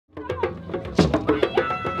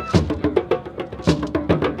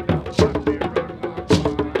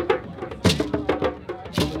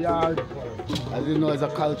Ital, as you know, is a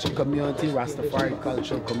culture community, Rastafari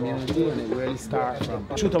cultural community, and it really starts from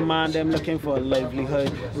truth of man, them looking for a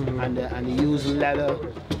livelihood, and they use leather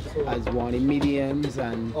as one of the mediums,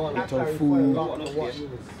 and Ital food,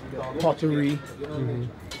 pottery,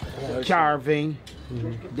 carving,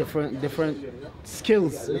 different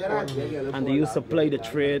skills, and they used to play the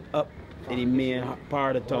trade up in the main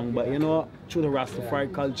part of the town. But you know, through the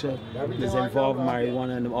Rastafari culture, there's involved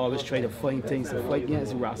marijuana, and they always try to find things to fight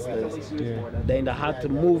against the Rastas. Then they had to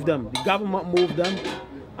move them. The government moved them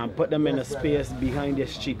and put them in a space behind the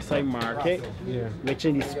street side market, which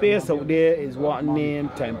in the space out there is what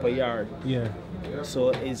named Temple Yard. So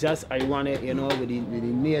it's just ironic, you know, with the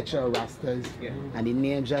nature of Rastas, and the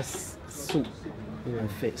name just suit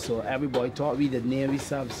and fit. So everybody thought we the name we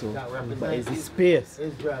have, so but it's the space,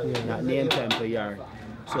 not name Temple Yard.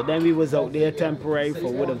 So then we was out there temporary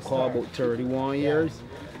for what they call about 31 years.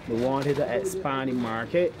 We wanted to expand the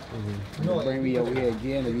market. Bring me out here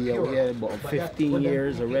again, and we out here about 15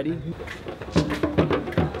 years already.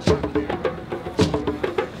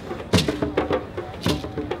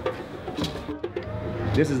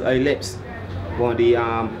 This is Lips, one of the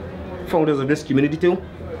founders of this community too,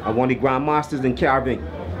 and one of the grandmasters in carving.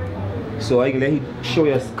 So I can let him show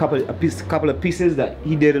you a couple of pieces that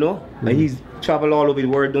he did, you know, and he's traveled all over the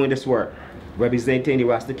world doing this work, representing the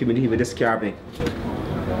Rasta community with this carving.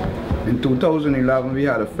 In 2011, we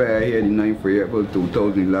had a fair here, the 9th of April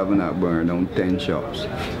 2011, that burned down 10 shops.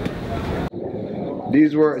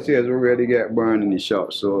 These works here will really get burned in the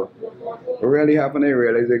shops, so we really happen to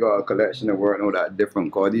realize they got a collection of work now that different,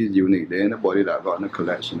 because these unique. There ain't nobody that got in a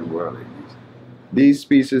collection of work like this. These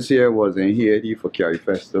pieces here was in Haiti for Carry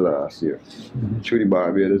Festival last year. Through the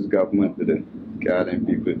Barbados government to the garden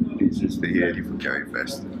people pieces to Haiti for Carry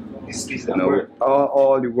Festival. Now,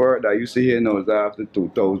 all the work that you see here now is after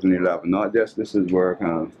 2011, not just this is work.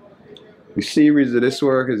 The series of this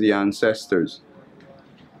work is the ancestors.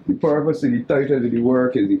 The purpose of the title of the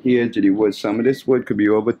work is the age of the wood. Some of this wood could be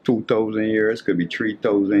over 2,000 years, could be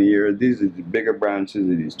 3,000 years. These are the bigger branches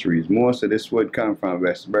of these trees. Most of this wood comes from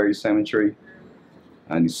Westbury Cemetery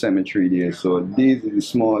and the cemetery there. So these are the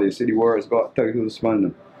small, you see the words got titles from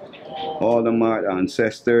them. All them are the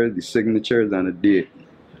ancestors, the signatures, and the date.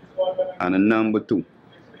 And a number too.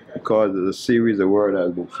 Because there's a series of words that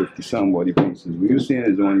has about 50 somebody pieces. What you're seeing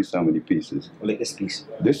is only some of the pieces. I like this piece.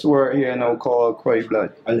 This word here now called Cry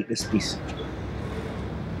Blood. I like this piece.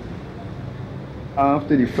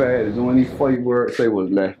 After the fair, there's only 5 works that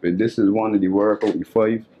was left. But this is one of the work out of the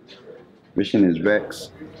 5. Which is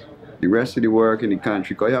Vex. The rest of the work in the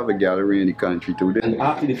country, because you have a gallery in the country too. And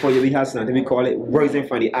after the fire, we have something we call it rising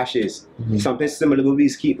from the ashes. Something similar to we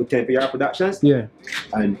keep with Temple Yard Productions.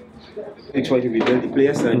 And we try to rebuild the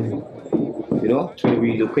place and, you know, try to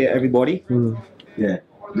relocate everybody.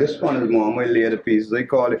 This one is more my later piece. They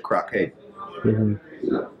call it crackhead.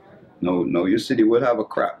 No, you see, they will have a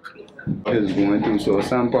crack. It's going through, so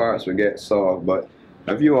some parts will get soft. But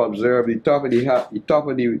if you observe the top of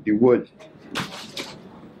the wood,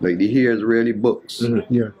 like the hair is really books.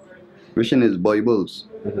 Which is Bibles.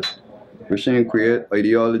 Which create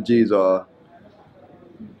ideologies or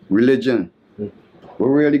religion. What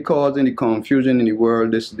really causing the confusion in the world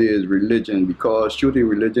this day is religion, because truly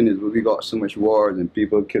religion is where we got so much wars and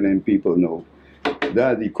people killing people now.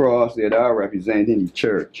 That's the cross that are representing the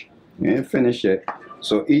church. We ain't finished yet.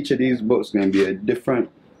 So each of these books can be a different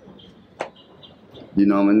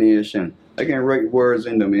denomination. I can write words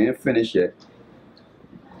in them, we ain't finished yet.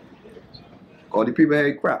 All the people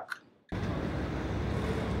had crack.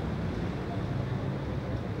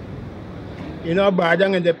 You know,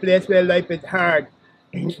 Barbados is the place where life is hard.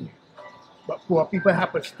 But poor people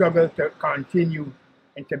have to struggle to continue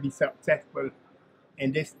and to be successful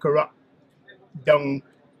in this corrupt,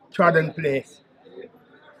 downtrodden place.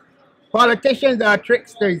 Politicians are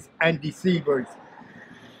tricksters and deceivers.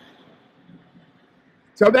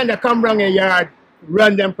 So when they come round your yard,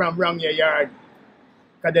 run them from round your yard.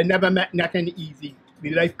 Because they never met nothing easy.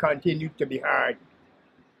 The life continued to be hard.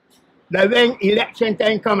 Now when election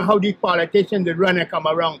time comes, how these politicians will run and come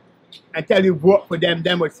around and tell you vote for them,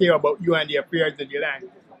 will say about you and the affairs of the land.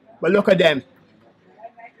 But look at them.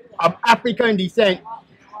 Of African descent,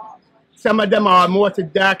 some of them are almost as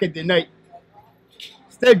dark as the night.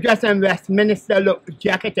 Still dressed in Westminster look,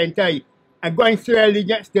 jacket and tie, and going swear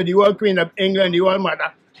allegiance to the old Queen of England, the old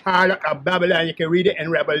mother, harlot of Babylon. You can read it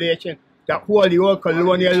in Revelation, that hold the old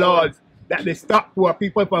colonial laws that they stop poor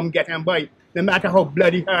people from getting by, no matter how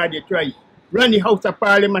bloody hard they try. Run the House of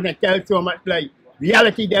Parliament and tell so much lie.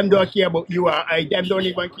 Reality, them don't care about you or I. Them don't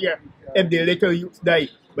even care if the little youths die.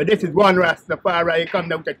 But this is one Rastafari come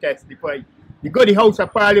down to testify. You go to the House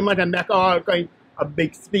of Parliament and make all kind of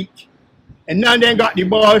big speech. And none of them got the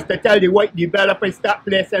balls to tell the white developers stop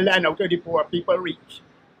placing land out of the poor people reach.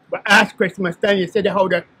 But ask Christmas time, you see how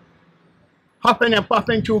the hopping and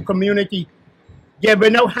puffing through community,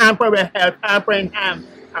 giving no hamper with health, hamper and ham,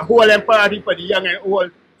 and holding party for the young and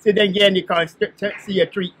old, so then get in the constituency a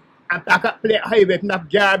treat, and pack up plate high with enough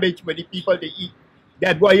garbage for the people to eat.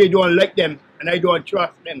 That's why you don't like them, and I don't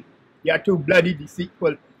trust them. They are too bloody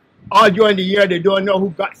deceitful. All during the year, they don't know who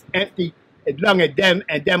got empty, as long as them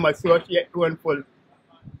and them associate going full.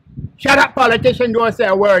 Shut up, politician, don't say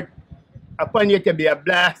a word. Upon you to be a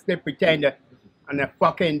blasted pretender and a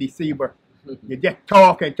fucking deceiver. You just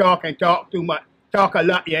talk and talk and talk too much. Talk a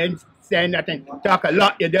lot, you ain't say nothing. Talk a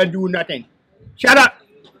lot, you don't do nothing. Shut up,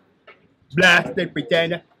 blasted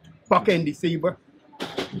pretender, fucking deceiver.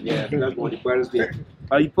 Yeah, that's one of the brothers there.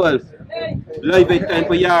 People, live at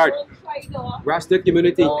Temple Yard, Rasta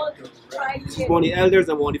community. She's one of the elders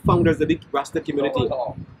and one of the founders of the Rasta community.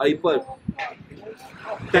 People,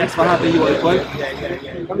 thanks for having you,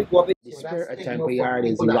 people. The spirit of Temple Yard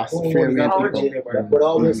is the Rastafarian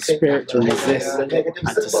people. The spirit to resist and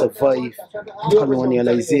to survive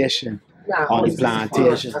colonialization on the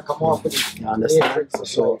plantation. You understand?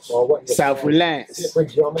 So, self-reliance.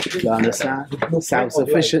 You understand?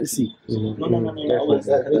 Self-sufficiency.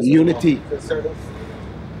 Unity.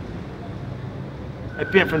 I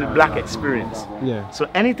came from the black experience. Yeah. So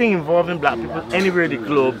anything involving black people anywhere in the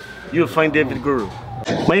globe, you'll find David Guru.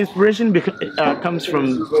 My inspiration comes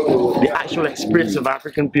from the actual experience of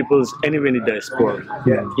African peoples anywhere in the diaspora.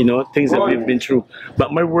 You know, things that we've been through.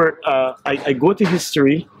 But my work, I go to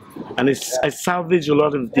history and I salvage a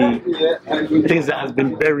lot of the things that has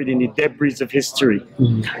been buried in the debris of history.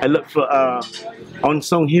 I look for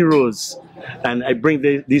unsung heroes and I bring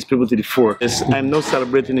these people to the fore. I'm now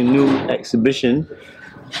celebrating a new exhibition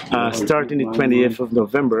starting the 28th of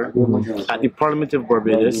November at the Parliament of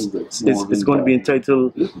Barbados. It's going to be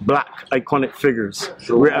entitled Black Iconic Figures,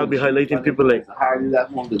 where I'll be highlighting people like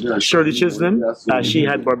Shirley Chisholm. She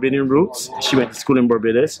had Barbadian roots. She went to school in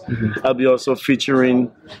Barbados. I'll be also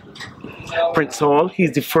featuring Prince Hall.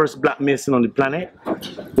 He's the first black mason on the planet,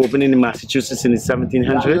 opening in Massachusetts in the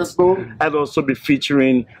 1700s. I'll also be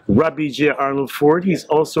featuring Rabbi J. Arnold Ford. He's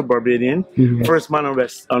also Barbadian. First man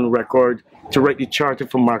on record to write the charter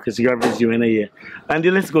for Marcus Garvey's UNIA. And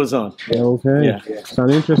the list goes on. Okay. Yeah.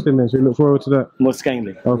 Sound interesting then, so we look forward to that. Most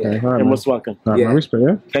kindly. Okay, all right. You're most welcome. All right, my respect,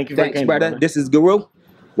 yeah? Thank you very Thanks, kindly, brother. This is Guru,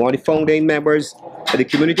 one of the founding members of the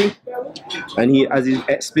community. And he, as he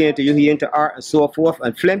explained to you, he into art and so forth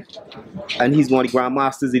and film. And he's one of the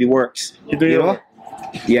grandmasters of the works. You do your work.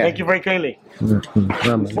 Yeah. Thank you very kindly.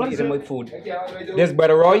 What is my food? This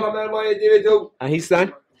brother Roy and his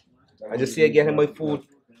son. I just see I get him my food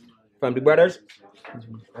from the brothers.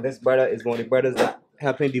 And this brother is one of the brothers that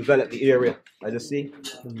helping develop the area. I just see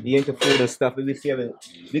he into food and stuff.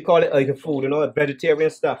 We call it like food, you know, vegetarian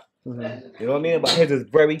stuff. You know what I mean? But his is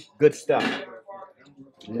very good stuff.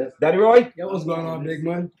 Yes. Daddy Roy? Yeah, what's going on, big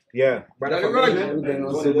man? Yeah. Daddy Roy?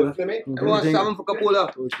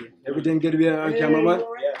 Everything good to be on camera, man?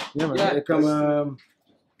 Yeah, man. Yeah, come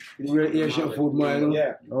real Asian food, man, you know?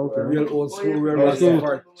 Yeah. Okay. Real old school, real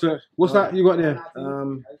Rastafari. So, what's that you got there?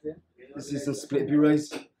 This is some split pea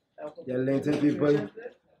rice. Yeah, lentil people.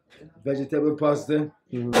 Vegetable pasta.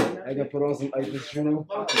 I can put on some ice, you know?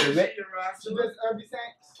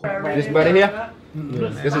 This brother here,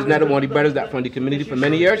 this is another one of the brothers that from the community for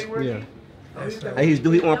many years. Yeah. And he's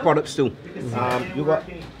doing his own products too. You got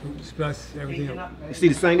Roots Plus, everything else. you see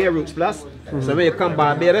the sign there, Roots Plus. So when you come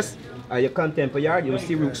Barbados, you come Temple Yard, you will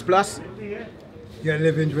see Roots Plus. Yeah,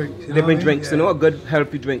 living drinks. Living drinks, you know, good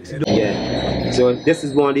healthy drinks. Yeah. So this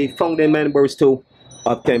is one of the founding members too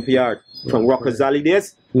of Temple Yard from Rockers Alley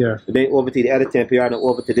days. Yeah. Then over to the other Temple Yard and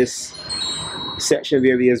over to this section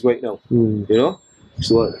where he is right now. You know?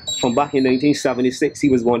 So from back in 1976, he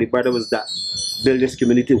was one of the brothers that built this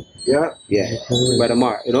community too. Yeah. Yeah. Brother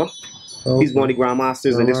Mark, you know? He's one of the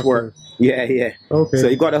grandmasters in this work. Yeah, yeah. Okay. So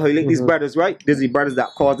you gotta highlight these brothers, right? These are the brothers that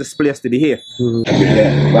caused this place to be here.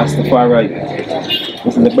 Yeah, Rastafari.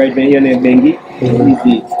 This is the brother here named Bengi.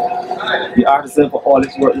 He's the artisan for all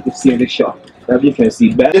this work you can see in this shop. Now you can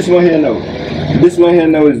see back. This one here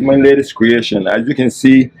now is my latest creation. As you can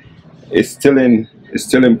see, it's still in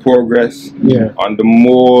progress. Yeah. On the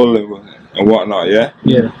mold and whatnot. Yeah.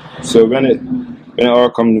 Yeah. So when it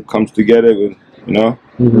all comes together, with, you know,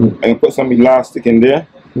 I can put some elastic in there.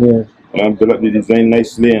 Yeah. And I'll build up the design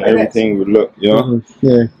nicely and everything will look, you know,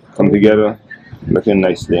 Yeah. come together looking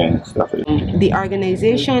nicely and stuff. The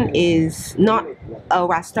organization is not our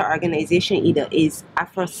Rasta organization either is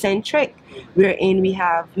Afrocentric, wherein we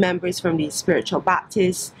have members from the spiritual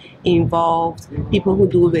Baptists involved, people who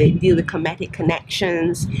deal with comedic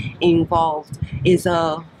connections involved. Is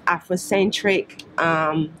a Afrocentric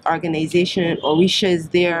organization, or we shares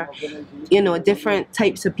there, you know, different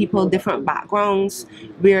types of people, different backgrounds,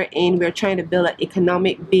 wherein we're trying to build an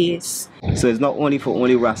economic base. So it's not only for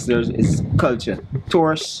only Rastas, it's culture,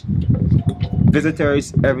 tourists,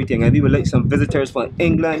 visitors, everything. And we would like some visitors from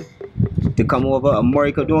England to come over,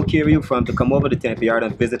 America, don't care where you're from, to come over to Tempe Yard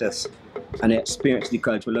and visit us and experience the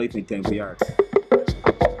cultural life in Tempe Yard.